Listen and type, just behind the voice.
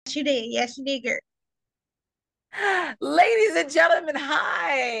You did. Yes, you did, girl. Ladies and gentlemen,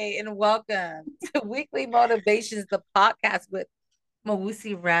 hi, and welcome to Weekly Motivations, the podcast with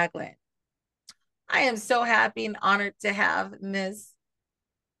Mawusi Ragland. I am so happy and honored to have Miss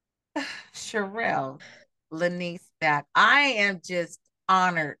Cherelle Lanese back. I am just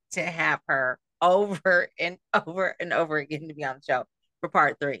honored to have her over and over and over again to be on the show for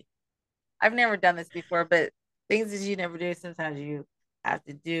part three. I've never done this before, but things that you never do, sometimes you have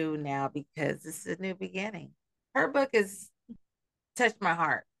to do now because this is a new beginning. Her book has touched my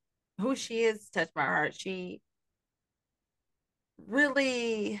heart. Who she is touched my heart. She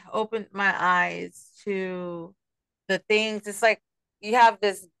really opened my eyes to the things. It's like you have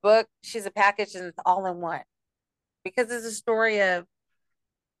this book, she's a package and it's all in one. Because it's a story of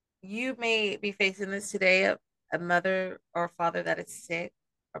you may be facing this today of a mother or father that is sick,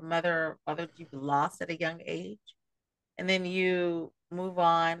 or mother or father that you've lost at a young age. And then you move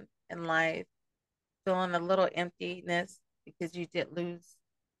on in life, feeling a little emptiness because you did lose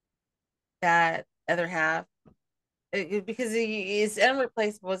that other half. Because it's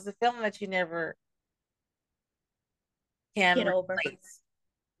irreplaceable. It's the feeling that you never can Get over. replace,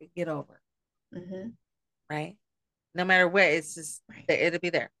 get over, Mm-hmm. right? No matter what, it's just Right. it'll be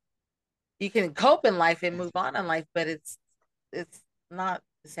there. You can cope in life and move on in life, but it's not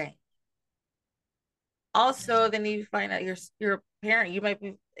the same. Also, then you find out you're a parent. You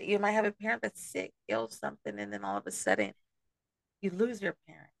might have a parent that's sick, ill, something, and then all of a sudden you lose your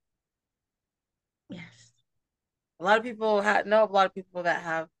parent. Yes. A lot of people know a lot of people that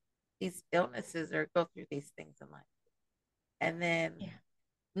have these illnesses or go through these things in life, and then Yeah.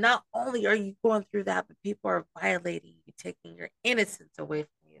 not only are you going through that, but people are violating you, taking your innocence away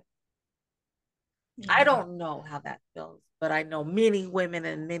from you. I Yeah. don't know how that feels, but I know many women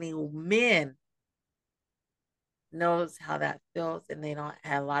and many men knows how that feels, and they don't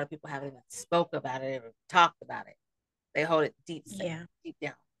have a lot of people haven't even spoke about it or talked about it. They hold it Yeah. deep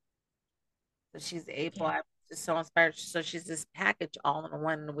down. So she's able. Yeah. I'm just so inspired. So she's this package all in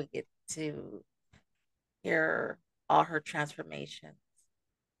one. We get to hear all her transformations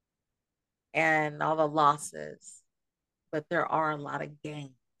and all the losses, but there are a lot of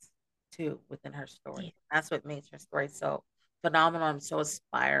gains too within her Yeah. story. That's what makes her story so phenomenal. I'm so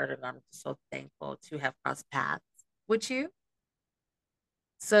inspired and I'm so thankful to have crossed paths with you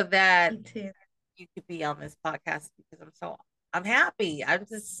so that Me too. you could be on this podcast because I'm happy. I'm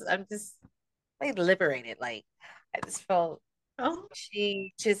just like liberated. Like I just felt Oh,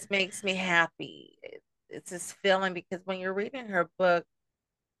 she just makes me happy. It's this feeling because when you're reading her book,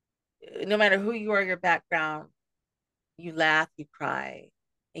 no matter who you are, your background, you laugh, you cry,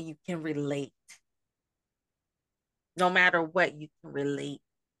 and you can relate. No matter what, you can relate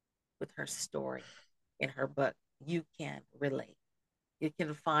with her story in her book. You can relate. You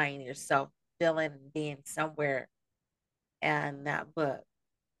can find yourself feeling and being somewhere in that book,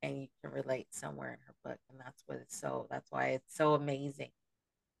 and you can relate somewhere in her book. And that's why it's so amazing.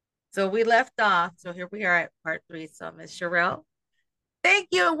 So we left off. So here we are at part three. So Miss Cherelle, thank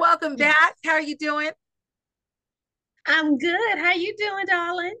you and welcome back. yes. How are you doing? I'm good. How you doing,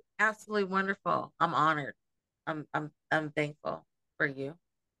 darling? Absolutely wonderful. I'm honored. I'm thankful for you.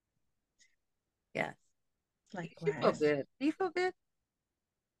 Yes. You feel Likewise. good. Do you feel good?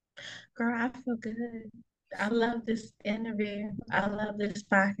 Girl, I feel good. I love this interview. I love this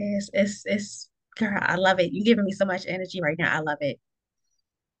podcast. It's girl, I love it. You're giving me so much energy right now. I love it.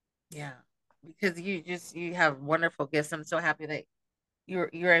 Yeah. Because you have wonderful gifts. I'm so happy that you're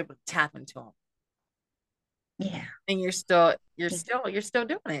able to tap into them. Yeah. And you're still doing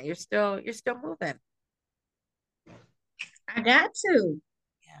it. You're still moving. I got to.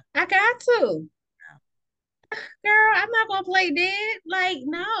 Yeah. I got to. Girl, I'm not gonna play dead. Like,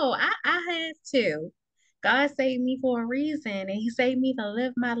 no, I had to. God saved me for a reason, and He saved me to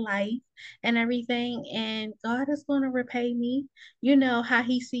live my life and everything. And God is gonna repay me. You know how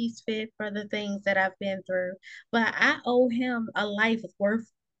He sees fit for the things that I've been through. But I owe Him a life worth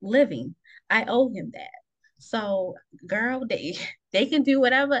living. I owe Him that. So, girl, they can do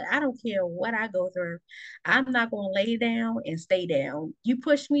whatever. I don't care what I go through. I'm not gonna lay down and stay down. You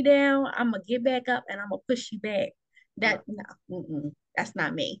push me down, I'm gonna get back up and I'm gonna push you back. I love That no, that's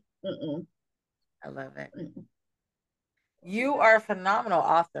not me. I love it. Mm-mm. You are a phenomenal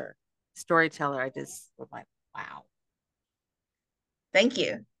author, storyteller. I just was like, wow. Thank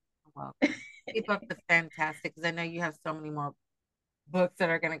you. Well, keep up the fantastic because I know you have so many more books that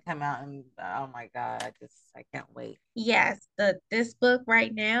are going to come out, and oh my god, I can't wait. Yes, the this book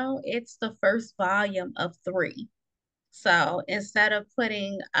right now, it's the first volume of three. So instead of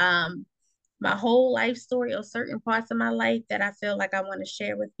putting my whole life story or certain parts of my life that I feel like I want to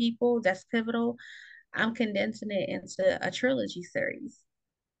share with people that's pivotal, I'm condensing it into a trilogy series.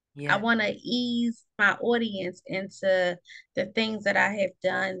 I Yeah. want to ease my audience into the things that I have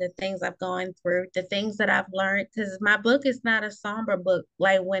done, the things I've gone through, the things that I've learned. Because my book is not a somber book.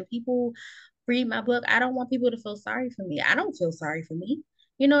 Like when people read my book, I don't want people to feel sorry for me. I don't feel sorry for me.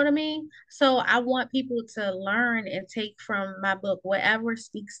 You know what I mean? So I want people to learn and take from my book whatever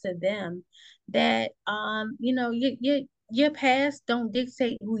speaks to them. That your past don't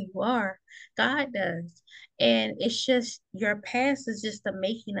dictate who you are. God does. And it's just your past is just the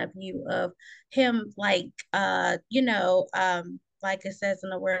making of you of him, like it says in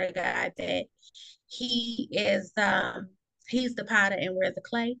the word of God that he is he's the potter and we're the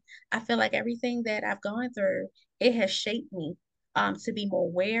clay. I feel like everything that I've gone through, it has shaped me to be more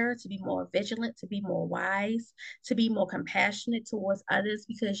aware, to be more vigilant, to be more wise, to be more compassionate towards others.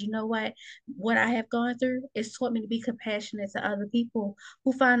 Because you know what I have gone through is taught me to be compassionate to other people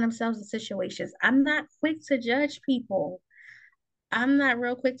who find themselves in situations. I'm not quick to judge people. I'm not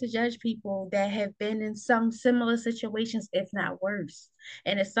real quick to judge people that have been in some similar situations, if not worse.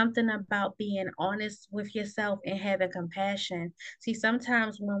 And it's something about being honest with yourself and having compassion. See,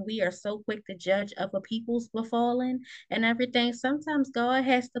 sometimes when we are so quick to judge other people's befalling and everything, sometimes God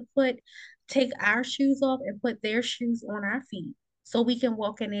has to take our shoes off and put their shoes on our feet so we can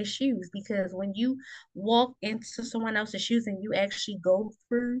walk in their shoes. Because when you walk into someone else's shoes and you actually go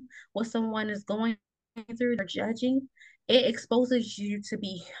through what someone is going through, they're judging, it exposes you to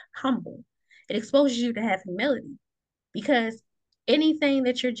be humble. It exposes you to have humility because anything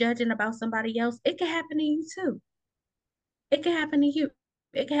that you're judging about somebody else, it can happen to you too. It can happen to you.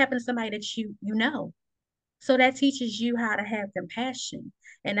 It can happen to somebody that you know. So that teaches you how to have compassion.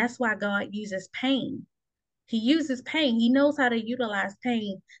 And that's why God uses pain. He uses pain. He knows how to utilize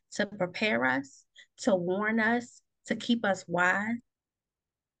pain to prepare us, to warn us, to keep us wise,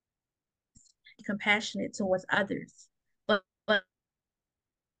 compassionate towards others.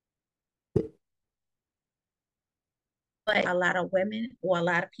 But a lot of women or a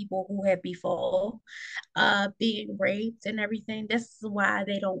lot of people who have before being raped and everything. This is why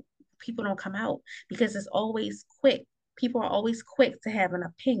people don't come out because it's always quick. People are always quick to have an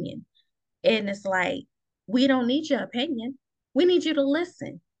opinion. And it's like, we don't need your opinion. We need you to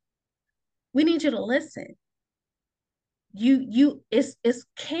listen. We need you to listen. It's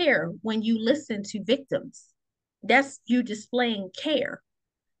care when you listen to victims. That's you displaying care.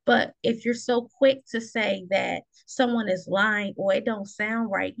 But if you're so quick to say that someone is lying or it don't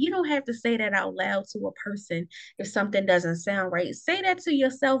sound right, you don't have to say that out loud to a person if something doesn't sound right. Say that to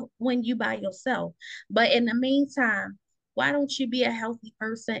yourself when you by yourself. But in the meantime, why don't you be a healthy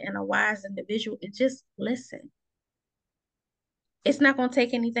person and a wise individual and just listen? It's not going to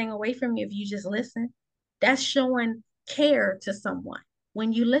take anything away from you if you just listen. That's showing care to someone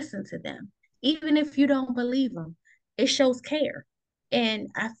when you listen to them. Even if you don't believe them, it shows care. And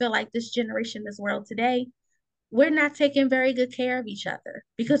I feel like this generation, this world today, we're not taking very good care of each other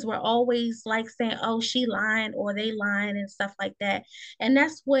because we're always like saying, oh, she lying or they lying and stuff like that. And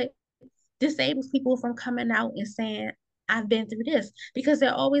that's what disables people from coming out and saying, I've been through this because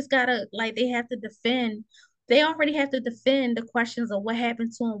they're always gotta like they already have to defend the questions of what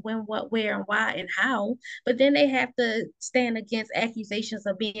happened to them, when, what, where, and why, and how. But then they have to stand against accusations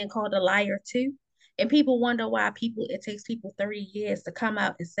of being called a liar too. And people wonder why it takes people 30 years to come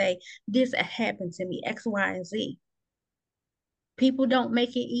out and say, this happened to me, X, Y, and Z. People don't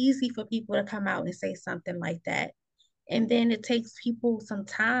make it easy for people to come out and say something like that. And then it takes people some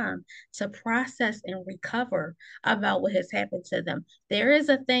time to process and recover about what has happened to them. There is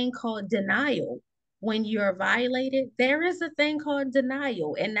a thing called denial. When you're violated, there is a thing called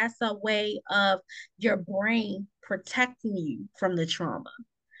denial, and that's a way of your brain protecting you from the trauma.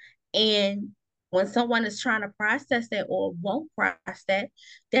 And when someone is trying to process that or won't process that,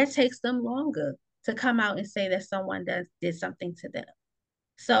 that takes them longer to come out and say that someone did something to them.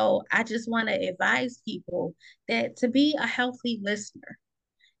 So I just want to advise people that to be a healthy listener,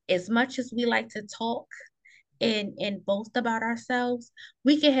 as much as we like to talk and boast about ourselves,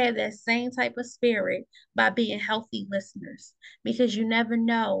 we can have that same type of spirit by being healthy listeners because you never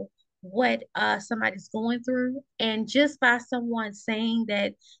know what somebody's going through. And just by someone saying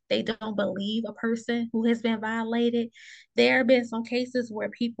that they don't believe a person who has been violated, there have been some cases where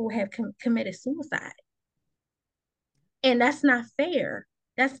people have committed suicide. And that's not fair.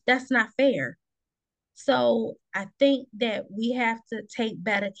 That's not fair. So I think that we have to take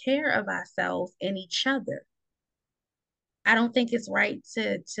better care of ourselves and each other. I don't think it's right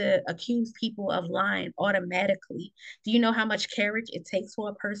to accuse people of lying automatically. Do you know how much courage it takes for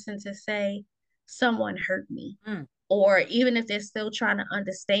a person to say, someone hurt me, Mm. or even if they're still trying to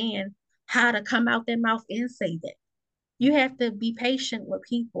understand how to come out their mouth and say that. You have to be patient with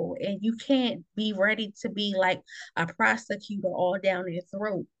people, and you can't be ready to be like a prosecutor all down their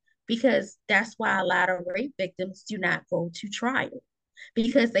throat, because that's why a lot of rape victims do not go to trial,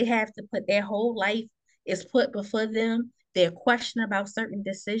 because they have to put their whole life is put before them. They're questioned about certain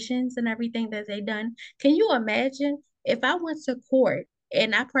decisions and everything that they've done. Can you imagine if I went to court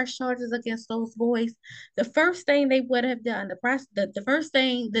and I pressed charges against those boys? The first thing they would have done, the first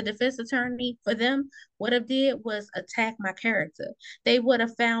thing the defense attorney for them would have did was attack my character. They would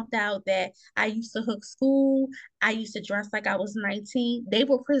have found out that I used to hook school, I used to dress like I was 19. They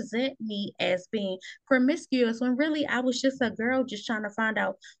would present me as being promiscuous when really I was just a girl just trying to find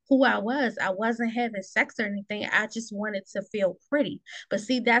out who I was. I wasn't having sex or anything. I just wanted to feel pretty. But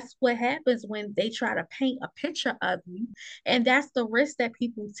see, that's what happens when they try to paint a picture of you. And that's the risk that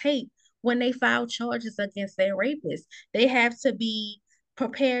people take when they file charges against their rapists. They have to be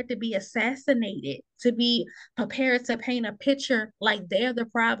prepared to be assassinated, to be prepared to paint a picture like they're the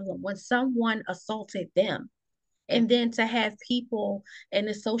problem when someone assaulted them. And then to have people in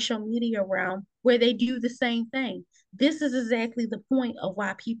the social media realm where they do the same thing. This is exactly the point of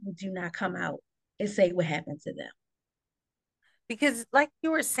why people do not come out and say what happened to them. Because, like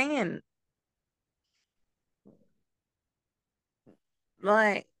you were saying,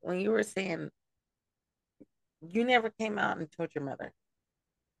 like when you were saying, you never came out and told your mother,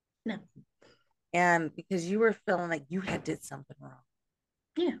 No. and because you were feeling like you had did something wrong.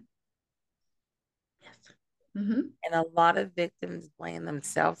 Yeah. Yes. Mm-hmm. And a lot of victims blame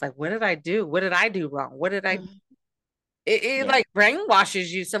themselves, like, what did I do? What did I do wrong? What did I? Mm-hmm. It Yeah. like brainwashes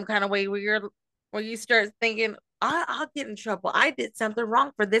you some kind of way where you start thinking, I'll get in trouble. I did something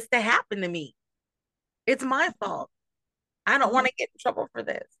wrong for this to happen to me. It's my fault. I don't want Mm-hmm. to get in trouble for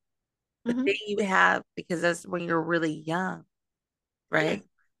this. But then Mm-hmm. you have, because that's when you're really young, Yeah. right?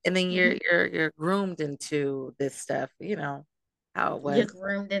 And then Mm-hmm. you're groomed into this stuff, how it You're was.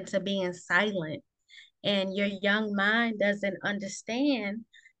 groomed into being silent, and your young mind doesn't understand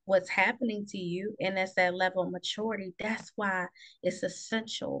what's happening to you. And that's that level of maturity. That's why it's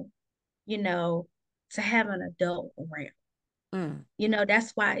essential, you know, to have an adult around. Mm.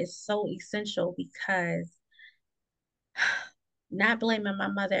 That's why it's so essential, because not blaming my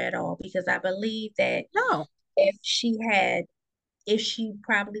mother at all, because I believe that No. if she had, if she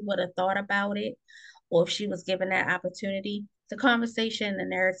probably would have thought about it, or if she was given that opportunity, the conversation, the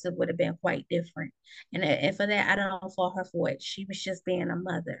narrative would have been quite different. And for that, I don't fault her for it. She was just being a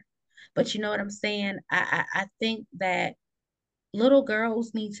mother. But you know what I'm saying? I think that little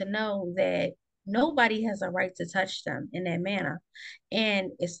girls need to know that nobody has a right to touch them in that manner.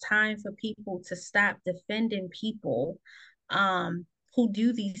 And it's time for people to stop defending people who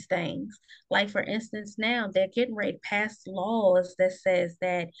do these things. Like for instance, now they're getting ready to pass laws that says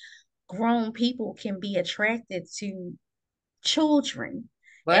that grown people can be attracted to children.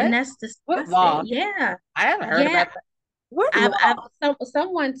 And What? that's What disgusting. law? Yeah. I haven't heard Yeah. about that. What I've law?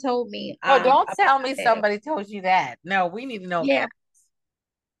 someone told me Oh, don't about tell me that. somebody told you that. No, we need to know Yeah,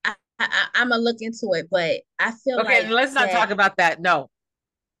 facts. I'm gonna look into it, but I feel Okay, like let's not that. talk about that. No,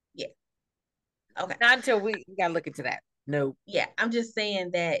 Yeah, okay, not until we gotta look into that. No. yeah. I'm just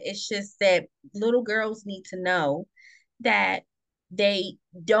saying that it's just that little girls need to know that they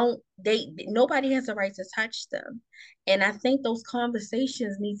don't. They nobody has a right to touch them, and I think those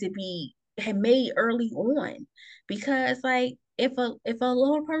conversations need to be made early on, because like if a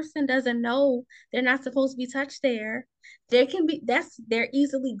little person doesn't know they're not supposed to be touched there, there can be they're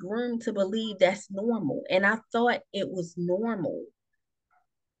easily groomed to believe that's normal, and I thought it was normal.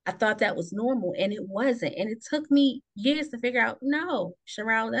 I thought that was normal, and it wasn't. And it took me years to figure out, no,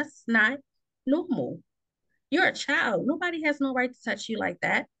 Cherelle, that's not normal. You're a child. Nobody has no right to touch you like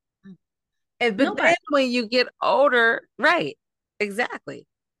that. But then Nobody. when you get older, right? Exactly.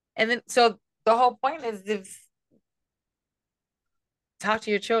 And then so the whole point is if talk to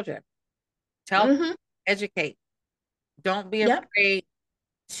your children, tell them, Mm-hmm. educate. Don't be Yep. afraid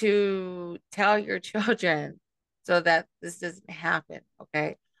to tell your children so that this doesn't happen.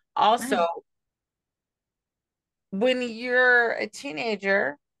 Okay. Also, Right. when you're a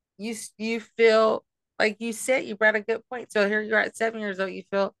teenager, you feel like you said you brought a good point. So here you're at 7 years old, you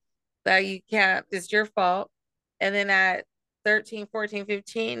feel that you can't, it's your fault. And then at 13, 14,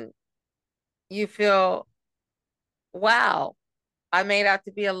 15, you feel, wow, I made out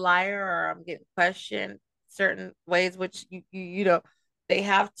to be a liar or I'm getting questioned certain ways, which they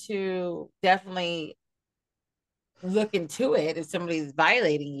have to definitely look into it if somebody's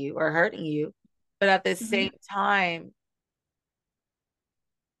violating you or hurting you. But at the Mm-hmm. same time,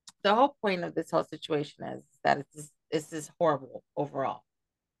 the whole point of this whole situation is that it's just horrible overall.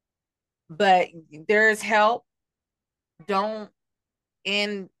 But there is help. Don't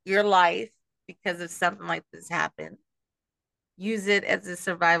end your life because of something like this happened. Use it as a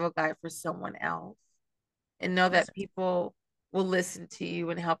survival guide for someone else, and know That's that people will listen to you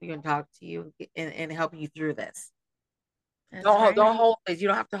and help you and talk to you and help you through this. that's Don't right. hold this. You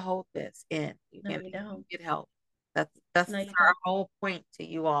don't have to hold this in. No, you You can don't. get help. That's No, you our don't. whole point to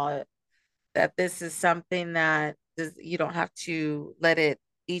you all, that this is something that you don't have to let it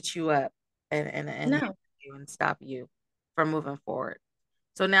eat you up and hinder No. you and stop you from moving forward.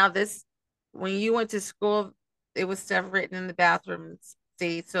 So now this, when you went to school, it was stuff written in the bathrooms.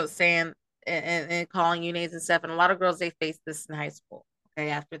 See, so saying and calling you names and stuff. And a lot of girls, they face this in high school. Okay,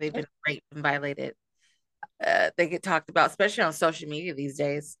 after they've been It's raped and violated, they get talked about, especially on social media these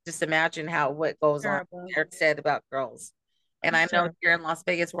days. Just imagine how what goes on terrible. there said about girls. And It's I know terrible. here in Las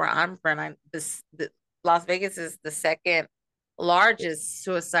Vegas, where I'm from, Las Vegas is the second largest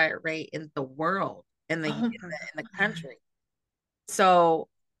suicide rate in the world, Oh my in the God. country. So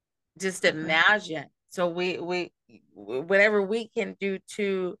just Oh my imagine. So we whatever we can do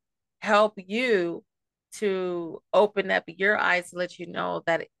to help you, to open up your eyes, to let you know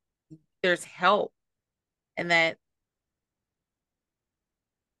that there's help, and that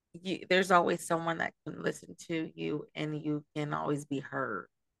there's always someone that can listen to you, and you can always be heard.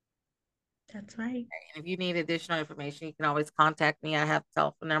 That's right. And if you need additional information, you can always contact me. I have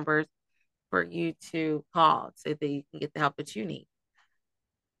cell phone numbers for you to call so that you can get the help that you need.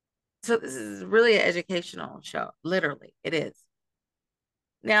 So this is really an educational show. Literally, it is.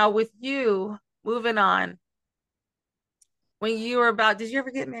 Now with you, moving on, when you were about, did you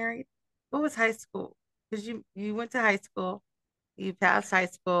ever get married? What was high school? Because you went to high school, you passed high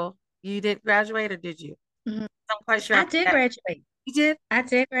school, you didn't graduate, or did you? Mhm. I'm quite sure I after did that. graduate. You did? I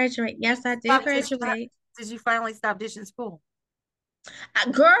did graduate. Did Yes, I you did stop? graduate. Did you finally stop ditching school?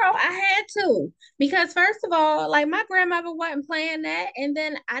 Girl, I had to because first of all, like my grandmother wasn't playing that, and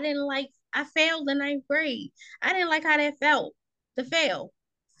then I failed the ninth grade. I didn't like how that felt to fail.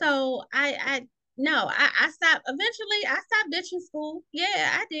 So I no, I stopped. Eventually, I stopped ditching school.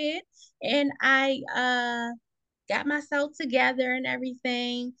 Yeah, I did, and I got myself together and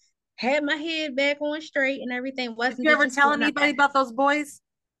everything. Had my head back on straight and everything. Did Wasn't you ever ditching tell school, none of anybody that. about those boys?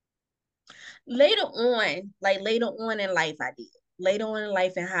 Later on in life, I did. Later on in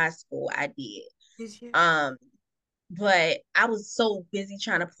life in high school, I did. Did you? Um, but I was so busy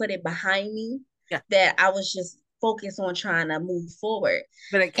trying to put it behind me Yeah. that I was just focused on trying to move forward.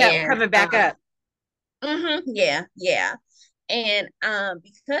 But it kept And coming back up. yeah, yeah. And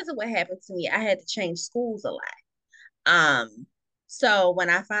because of what happened to me, I had to change schools a lot. Um, so when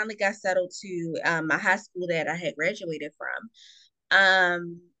I finally got settled to my high school that I had graduated from,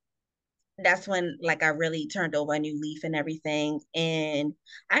 um, that's when like I really turned over a new leaf and everything, and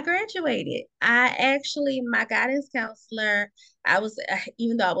I graduated. I actually, my guidance counselor, I was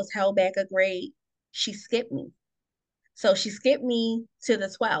even though I was held back a grade, she skipped me. So she skipped me to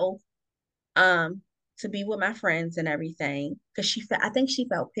the 12 um to be with my friends and everything because I think she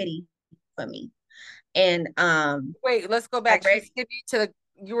felt pity for me. And Wait, let's go I back. She read skipped you to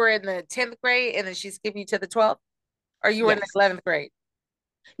you were in the 10th grade and then she skipped you to the 12th? Or you were in the yes. 11th grade?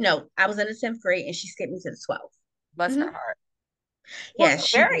 No, I was in the 10th grade and she skipped me to the 12th. Bless her Mhm. heart. Well, Yes, she's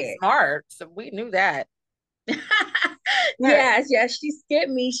she very did. smart. So we knew that. Very. Yes, yes, she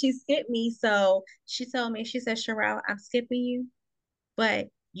skipped me. She skipped me. So she told me, she said, Cherelle, I'm skipping you, but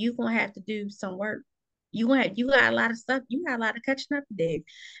you gonna have to do some work. You got a lot of stuff, you got a lot of catching up to do.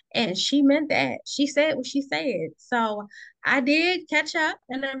 And she meant that. She said what she said. So I did catch up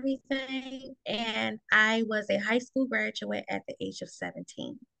and everything. And I was a high school graduate at the age of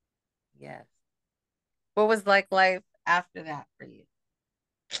 17. Yes. What was like life after that for you?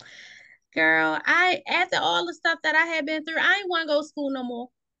 Girl, I after all the stuff that I had been through, I ain't want to go to school no more.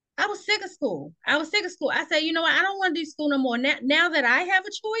 I was sick of school. I was sick of school. I said, you know what? I don't want to do school no more. Now that I have a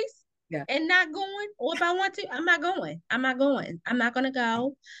choice Yeah. and not going, or if I want to, I'm not going. I'm not going. I'm not gonna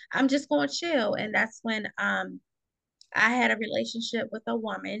go. I'm just going to chill. And that's when I had a relationship with a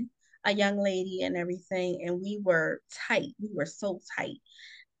woman, a young lady and everything, and we were tight. We were so tight.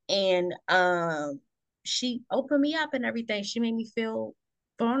 And she opened me up and everything. She made me feel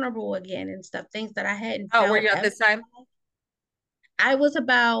vulnerable again and stuff, things that I hadn't Oh, were felt you at ever. this time? I was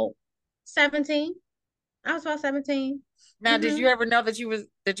about 17. I was about 17. Now, did hmm you ever know that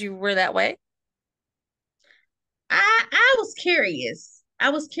you were that way? I was curious. I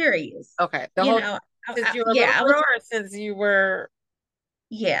was curious. Okay. The You whole know, since you were a little yeah, I girl, was or since you were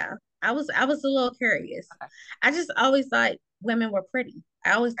yeah, I was a little curious. okay. I just always thought women were pretty.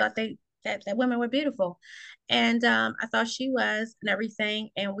 I always thought that women were beautiful. And I thought she was and everything.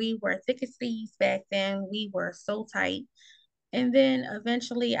 And we were thick as thieves back then. We were so tight. And then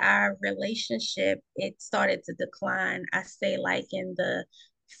eventually our relationship, it started to decline. I say like in the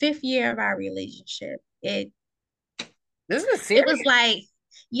fifth year of our relationship, This is it serious. was like,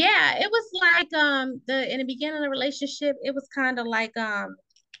 yeah, it was like the in the beginning of the relationship, it was kind of like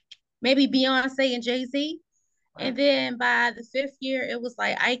maybe Beyonce and Jay-Z. And then by the fifth year, it was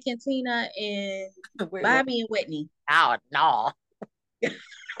like Ike and Tina and Wait, what? Bobby and Whitney. Oh, no.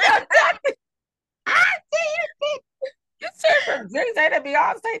 You said from Jay-Z to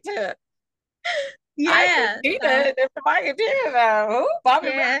Beyonce to I can Yeah. see So that. If I can do that, who? Bobby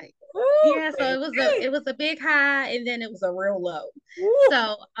yeah. Brown? Ooh, Yeah, so baby. it was a big high and then it was a real low. Ooh.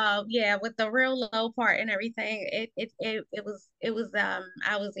 So yeah, with the real low part and everything, it was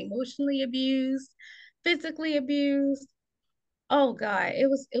I was emotionally abused, physically abused. Oh God, it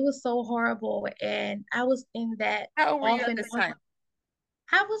was so horrible. And I was in that How old were you off at and this on. time?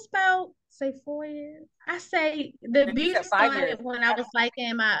 I was about say 4 years. I say the And you abuse said 5 years. started when I was like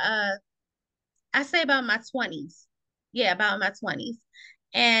in my I say about my 20s. Yeah, about my 20s.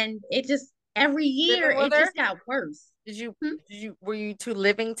 And it just every year Living with it her? just got worse. Did you Hmm? were you two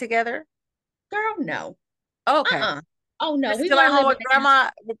living together? Girl, no. Okay. Uh-uh. Oh You're no, we still at weren't home living with together. grandma,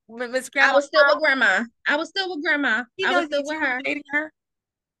 with Miss I Grandma was still with Pearl? grandma. I was still with grandma. You I know was you still with two were her. dating her?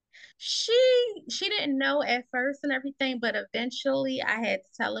 She didn't know at first and everything, but eventually I had to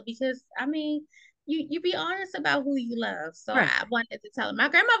tell her because I mean, you be honest about who you love. So Right. I wanted to tell her. My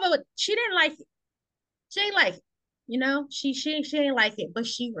grandmother she didn't like it. She ain't like it. You know, she ain't like it, but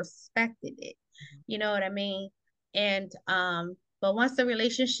she respected it. You know what I mean? And but once the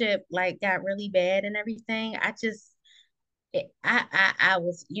relationship like got really bad and everything, I just I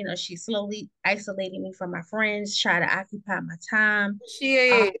was, you know, she slowly isolated me from my friends, try to occupy my time. Was she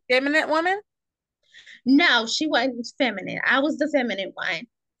Uh, a feminine woman? no, she wasn't feminine. I was the feminine one.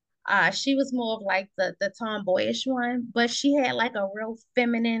 She was more of like the tomboyish one, but she had like a real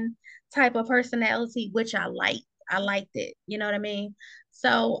feminine type of personality, which I liked. I liked it. You know what I mean?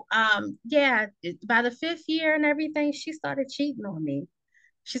 So, yeah, by the fifth year and everything, she started cheating on me.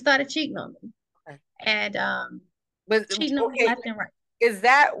 She started cheating on me Okay. and But cheating on me okay, left and right. is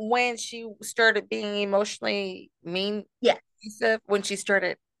that when she started being emotionally mean, Yeah, abusive, when she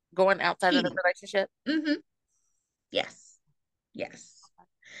started going outside of the cheating. relationship? Mm-hmm. Yes, yes,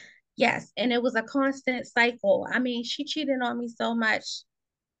 yes. And it was a constant cycle. I mean, she cheated on me so much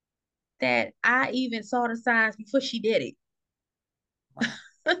that I even saw the signs before she did it.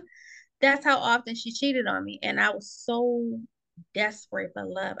 Wow. That's how often she cheated on me. And I was so desperate for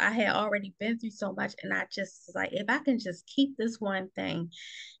love. I had already been through so much. And I just was like, if I can just keep this one thing,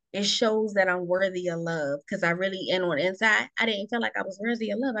 it shows that I'm worthy of love. Because I really, and on the inside, I didn't feel like I was worthy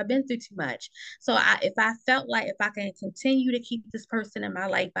of love. I've been through too much. So if I felt like if I can continue to keep this person in my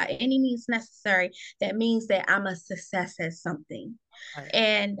life by any means necessary, that means that I'm a success at something. Right.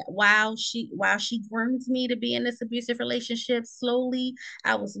 And while she groomed me to be in this abusive relationship, slowly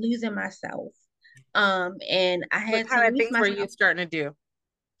I was losing myself. And I What had to kind of lose things were myself. you starting to do?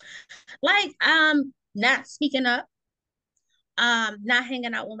 Like not speaking up, not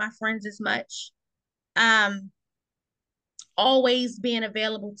hanging out with my friends as much. Um always being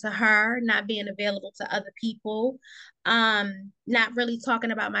available to her, not being available to other people. Not really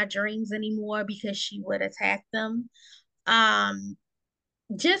talking about my dreams anymore because she would attack them. Um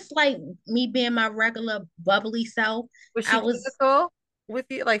just like me being my regular bubbly self. Was I she was, physical with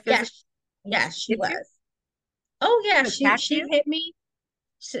you? Like physical? yes, Did she yes, she hit you? was. Oh yeah, She attacked she you? hit me.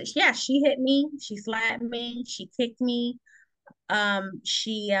 Yeah, she hit me. She slapped me. She kicked me.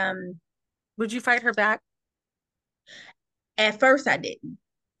 She Would you fight her back? at first I didn't.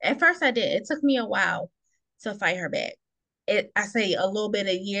 At first I did. It took me a while to fight her back. I say a little bit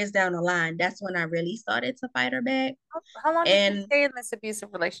of years down the line, that's when I really started to fight her back. How long did you And stay in this abusive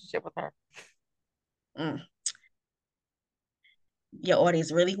relationship with her? mm, your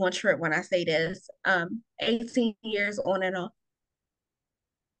audience really won't trip when I say this. 18 years on and off.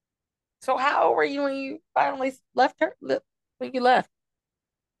 So how old were you when you finally left her? When you left?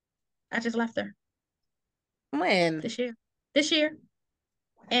 I just left her When? this year. This year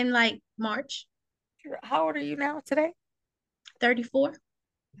in like March, How old are you now today? 34.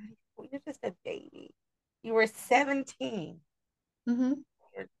 You're just a baby. You were 17. Mm-hmm.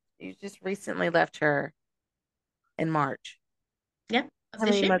 You're, you just recently left her in March. Yeah, of How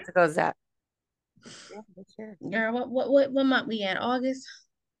this many year. months ago is that? Yeah, this year. Girl, what month we in? August?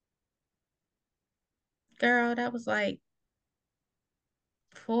 Girl, that was like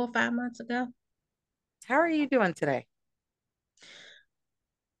 4 or 5 months ago. How are you doing today?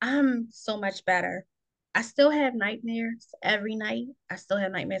 I'm so much better. I still have nightmares every night. I still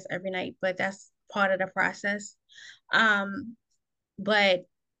have nightmares every night, but that's part of the process. Um, but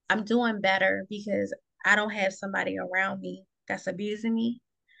I'm doing better because I don't have somebody around me that's abusing me.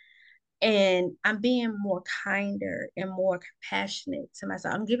 And I'm being more kinder and more compassionate to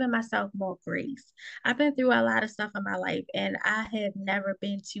myself. I'm giving myself more grace. I've been through a lot of stuff in my life and I have never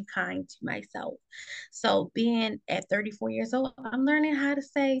been too kind to myself. So being at 34 years old, I'm learning how to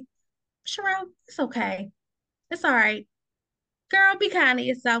say, Cherelle, it's okay. It's all right. Girl, be kind to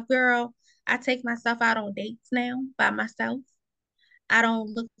yourself, girl. I take myself out on dates now by myself. I don't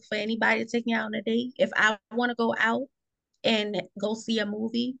look for anybody to take me out on a date. If I want to go out and go see a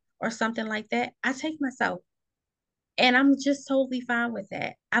movie or something like that, I take myself. And I'm just totally fine with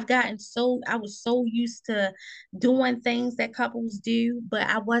that. I was so used to doing things that couples do, but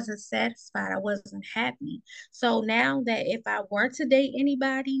I wasn't satisfied. I wasn't happy. So now that if I were to date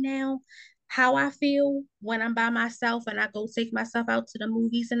anybody now, how I feel when I'm by myself and I go take myself out to the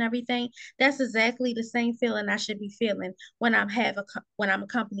movies and everything, that's exactly the same feeling I should be feeling when when I'm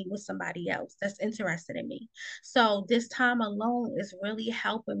accompanied with somebody else that's interested in me. So this time alone is really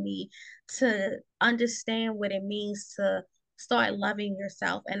helping me to understand what it means to start loving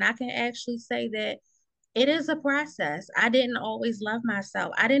yourself. And I can actually say that it is a process. I didn't always love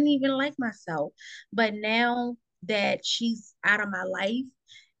myself. I didn't even like myself. But now that she's out of my life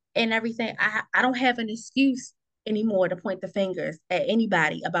and everything, I don't have an excuse anymore to point the fingers at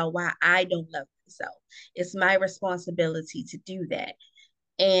anybody about why I don't love myself. It's my responsibility to do that.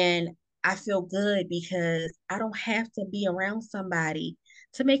 And I feel good because I don't have to be around somebody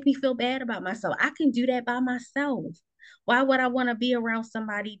to make me feel bad about myself. I can do that by myself. Why would I want to be around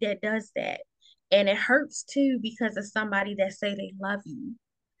somebody that does that? And it hurts too because of somebody that say they love you.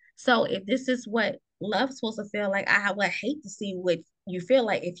 So if this is what love's supposed to feel like, I would hate to see what you feel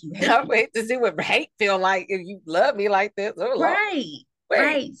like if you hate I me. wait to see what hate feel like if you love me like this. Oh Lord. Right. Wait,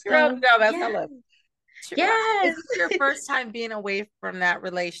 Right. Cherelle, So no, that's yeah. not love. Cherelle, is Yes. this your first time being away from that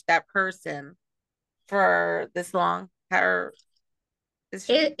person for this long? Her is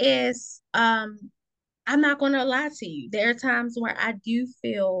It is I'm not going to lie to you. There are times where I do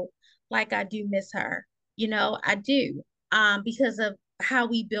feel like I do miss her. You know, I do. Because of how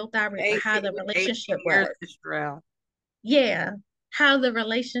we built how the 18 relationship years, was. Cherelle. Yeah, how the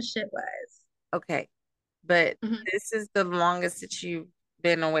relationship was. Okay, but Mhm. this is the longest that you've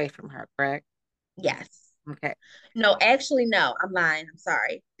been away from her, correct? Yes. Okay. No, actually, no, I'm lying. I'm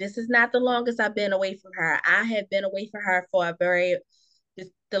sorry. This is not the longest I've been away from her. I have been away from her for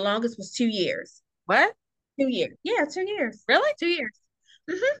the longest was 2 years. What? 2 years. Yeah, 2 years. Really? 2 years.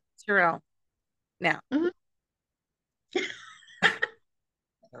 Hmm. Cherelle. Now, Hmm.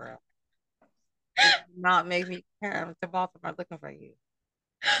 Cherelle, this does not make me come to Baltimore looking for you.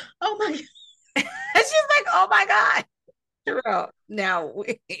 Oh my God. And she's like, oh my God, Cherelle. Now,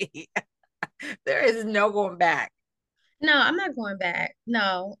 there is no going back. No, I'm not going back.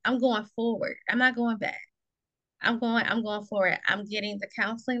 No, I'm going forward. I'm not going back. I'm going for it. I'm getting the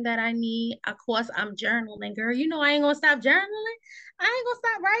counseling that I need. Of course, I'm journaling, girl. You know I ain't gonna stop journaling. I ain't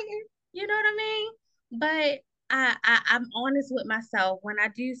gonna stop writing. You know what I mean? But I'm honest with myself. When I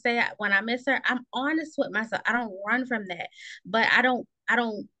do say when I miss her, I'm honest with myself. I don't run from that. But I don't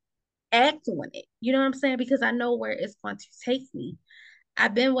act on it. You know what I'm saying? Because I know where it's going to take me.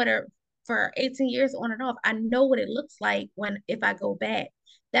 I've been with her for 18 years on and off. I know what it looks like when if I go back.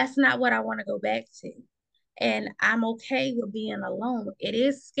 That's not what I want to go back to. And I'm okay with being alone. It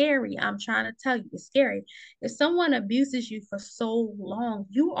is scary. I'm trying to tell you, it's scary. If someone abuses you for so long,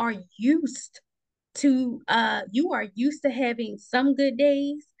 you are used to having some good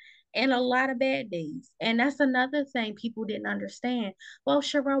days and a lot of bad days. And that's another thing people didn't understand. Well,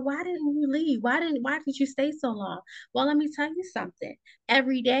 Cherelle, why didn't you leave? Why did you stay so long? Well, let me tell you something.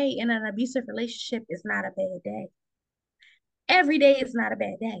 Every day in an abusive relationship is not a bad day. Every day is not a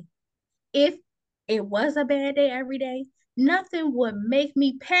bad day. If it was a bad day every day, nothing would make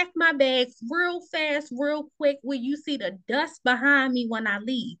me pack my bags real fast, real quick, where you see the dust behind me when I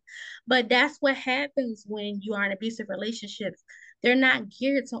leave. But that's what happens when you are in abusive relationships. They're not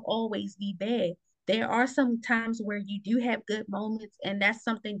geared to always be bad. There are some times where you do have good moments, and that's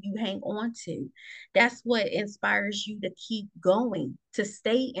something you hang on to. That's what inspires you to keep going, to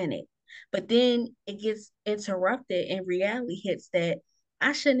stay in it. But then it gets interrupted, and reality hits that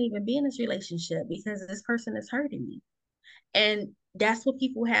I shouldn't even be in this relationship because this person is hurting me. And that's what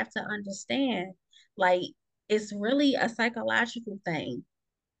people have to understand. Like, it's really a psychological thing.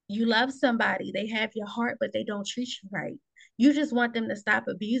 You love somebody, they have your heart, but they don't treat you right. You just want them to stop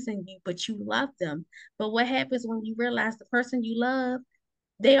abusing you, but you love them. But what happens when you realize the person you love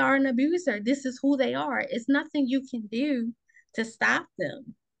They are an abuser. This is who they are. It's nothing you can do to stop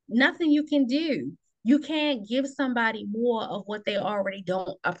them. Nothing you can do. You can't give somebody more of what they already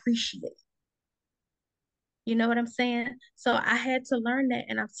don't appreciate. You know what I'm saying? So I had to learn that,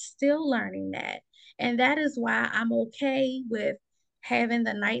 and I'm still learning that. And that is why I'm okay with having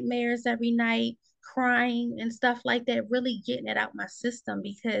the nightmares every night, crying and stuff like that, really getting it out my system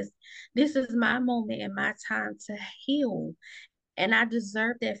because this is my moment and my time to heal. And I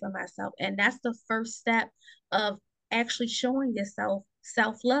deserve that for myself. And that's the first step of actually showing yourself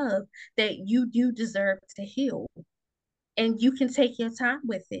self-love, that you do deserve to heal and you can take your time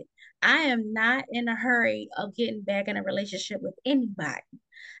with it. I am not in a hurry of getting back in a relationship with anybody.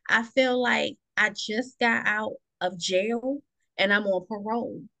 I feel like I just got out of jail and I'm on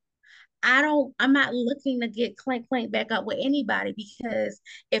parole. I'm not looking to get clank back up with anybody because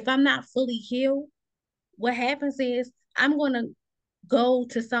if I'm not fully healed, what happens is I'm going to go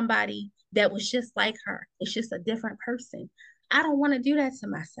to somebody that was just like her. It's just a different person. I don't want to do that to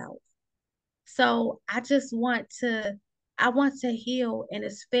myself. So I want to heal, and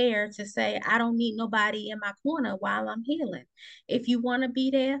it's fair to say I don't need nobody in my corner while I'm healing. If you want to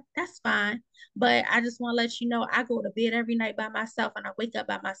be there, that's fine. But I just want to let you know I go to bed every night by myself and I wake up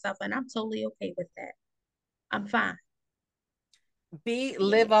by myself, and I'm totally okay with that. I'm fine. Be Yeah.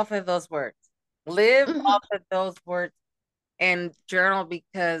 live off of those words. Live Hmm. off of those words and journal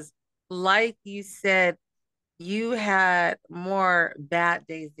because, like you said, you had more bad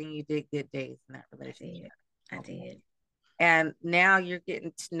days than you did good days in that I relationship. did. I Okay. did. And now you're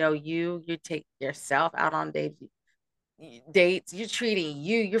getting to know you. You take yourself out on dates. You're treating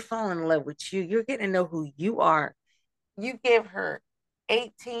you. You're falling in love with you. You're getting to know who you are. You give her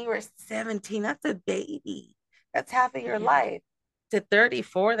 18 or 17. That's a baby. That's half of your Yeah. life. To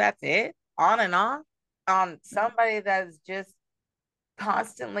 34, that's it. On and on somebody that's just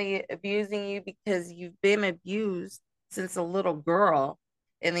constantly abusing you because you've been abused since a little girl,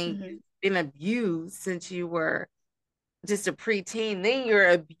 and then you've Hmm. been abused since you were just a preteen. Then you're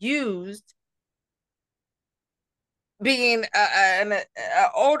abused being an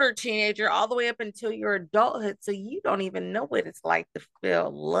older teenager all the way up until your adulthood. So you don't even know what it's like to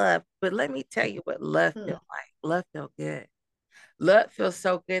feel love. But let me tell you what love feels like. Love feels good. Love feels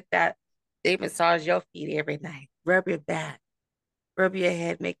so good that they massage your feet every night, rub your back, rub your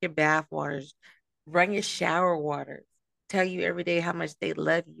head, make your bath waters, run your shower waters, tell you every day how much they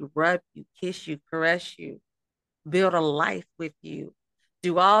love you, rub you, kiss you, caress you, build a life with you,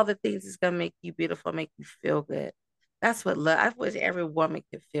 do all the things that's gonna make you beautiful, make you feel good. That's what love. I wish every woman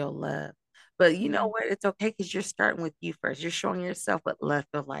could feel love. But you know Hmm. what? It's okay because you're starting with you first. You're showing yourself what love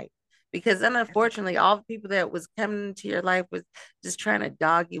feels like. Because then That's unfortunately, all the people that was coming into your life was just trying to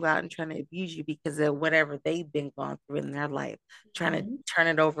dog you out and trying to abuse you because of whatever they've been going through in their life, trying to hmm. turn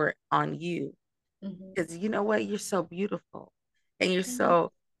it over on you. Hmm. Because you know what? You're so beautiful. And Thank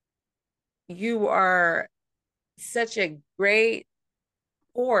you. you are such a great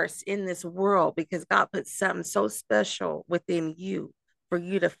force in this world because God put something so special within you for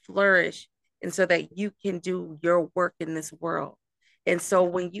you to flourish and so that you can do your work in this world. And so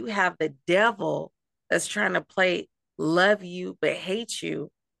when you have the devil that's trying to play love you but hate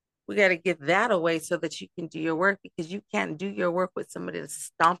you, we got to get that away so that you can do your work because you can't do your work with somebody that's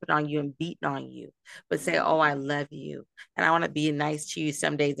stomping on you and beating on you, but say, oh, I love you and I want to be nice to you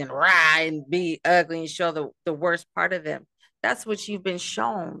some days and rah and be ugly and show the worst part of them. That's what you've been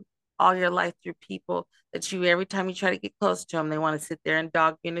shown all your life through people that you, every time you try to get close to them, they want to sit there and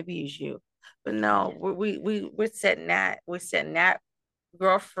dog you and abuse you. But no, Yeah. we're setting that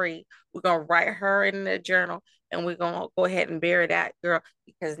girl free. We're gonna write her in the journal and we're gonna go ahead and bury that girl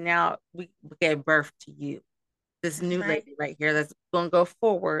because now we gave birth to you, this That's new right. lady right here that's gonna go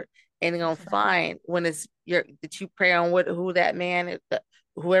forward and gonna That's right. find when it's your that you pray on what who that man is,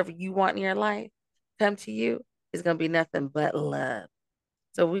 whoever you want in your life come to you is gonna be nothing but love.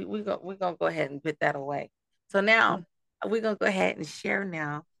 So we're gonna go ahead and put that away. So now Mm. we're gonna go ahead and share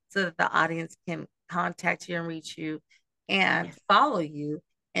now so that the audience can contact you and reach you and Yes. follow you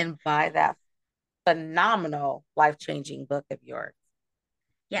and buy that phenomenal life-changing book of yours.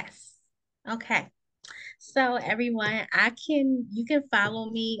 Yes. Okay. So everyone, you can follow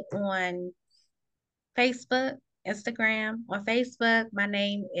me on Facebook, Instagram. On Facebook, my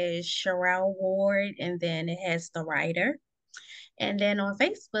name is Cherelle Ward, and then it has the writer. And then on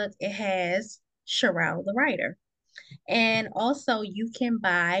Facebook, it has Cherelle the writer. And also, you can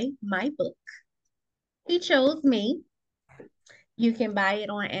buy my book. He chose me. You can buy it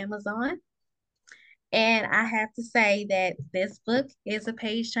on Amazon. And I have to say that this book is a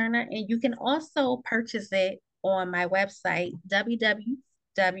page turner, and you can also purchase it on my website, www.lanese.com.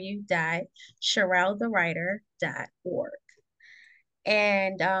 www.cherellethewriter.org.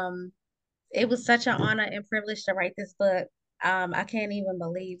 And it was such an honor and privilege to write this book. I can't even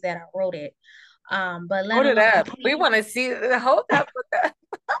believe that I wrote it. But let Hold it alone up. We complete. want to see hold up with that.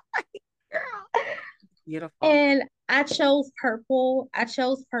 Girl. Beautiful. And I chose purple. I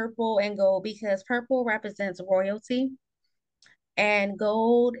chose purple and gold because purple represents royalty. And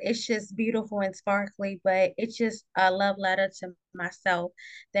gold, it's just beautiful and sparkly, but it's just a love letter to myself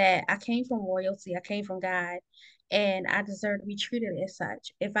that I came from royalty, I came from God, and I deserve to be treated as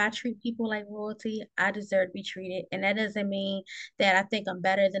such. If I treat people like royalty, I deserve to be treated. And that doesn't mean that I think I'm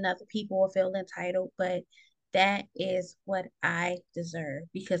better than other people or feel entitled, but that is what I deserve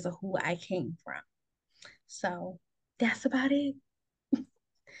because of who I came from. So that's about it.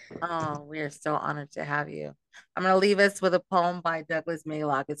 Oh, we are so honored to have you. I'm going to leave us with a poem by Douglas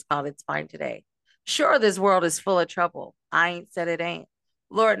Maylock. It's called It's Fine Today. Sure, this world is full of trouble. I ain't said it ain't.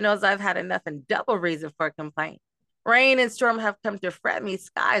 Lord knows I've had enough and double reason for a complaint. Rain and storm have come to fret me.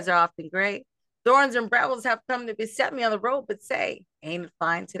 Skies are often gray. Thorns and brambles have come to beset me on the road, but say, ain't it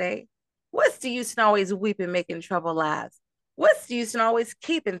fine today? What's the use in always weeping, making trouble last? What's the use in always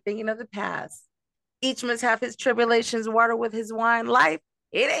keeping thinking of the past? Each must have his tribulations water with his wine. Life,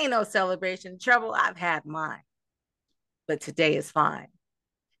 it ain't no celebration. Trouble, I've had mine. But today is fine.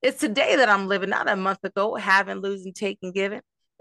 It's today that I'm living, not a month ago, having, losing, taking, giving.